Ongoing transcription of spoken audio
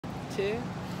2.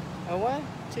 A 1,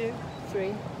 2,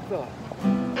 3, 4.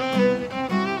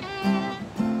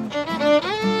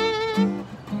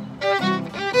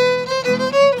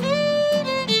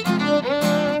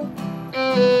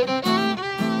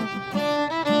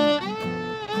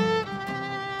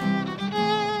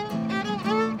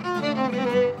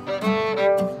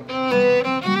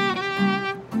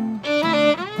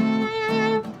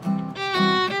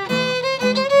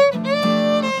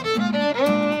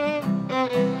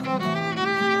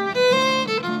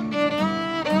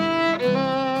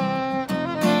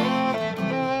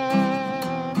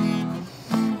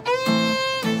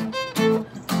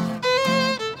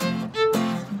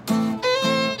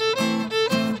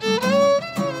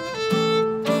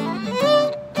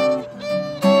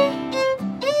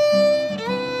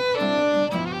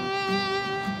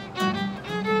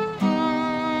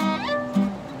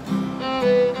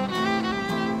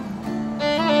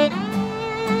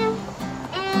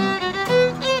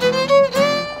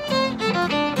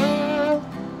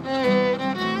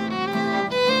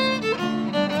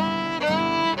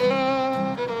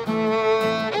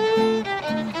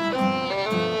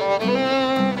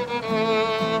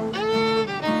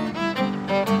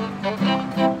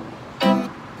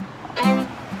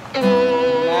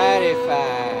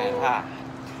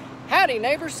 Howdy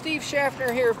neighbors, Steve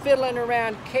Schaffner here, fiddling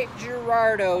around Cape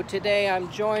Girardeau. Today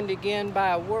I'm joined again by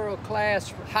a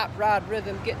world-class hot rod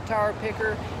rhythm guitar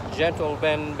picker, gentle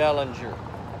Ben Belanger.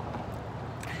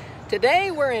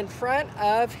 Today we're in front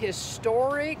of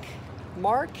historic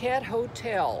Marquette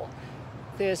Hotel.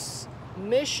 This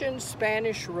Mission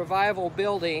Spanish Revival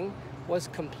building was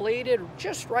completed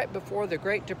just right before the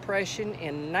Great Depression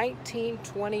in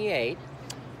 1928.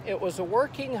 It was a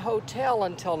working hotel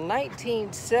until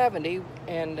 1970,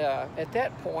 and at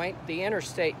that point the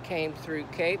interstate came through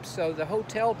Cape, so the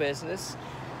hotel business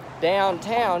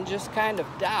downtown just kind of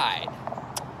died.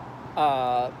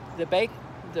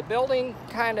 The building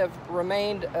kind of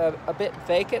remained a bit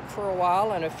vacant for a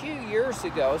while, and a few years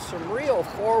ago some real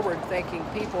forward-thinking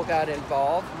people got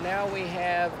involved. Now we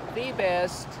have the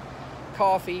best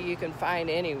coffee you can find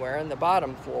anywhere on the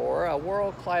bottom floor, a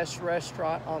world-class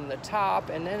restaurant on the top,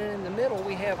 and then in the middle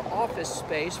we have office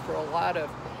space for a lot of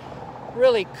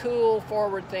really cool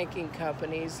forward-thinking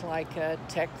companies like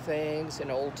Tech Things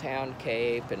and Old Town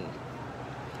Cape,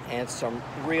 and some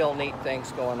real neat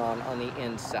things going on the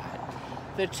inside.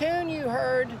 The tune you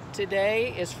heard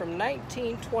today is from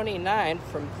 1929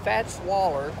 from Fats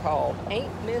Waller called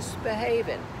Ain't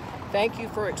Misbehavin'. Thank you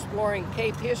for exploring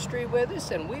Cape history with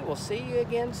us, and we will see you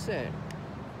again soon.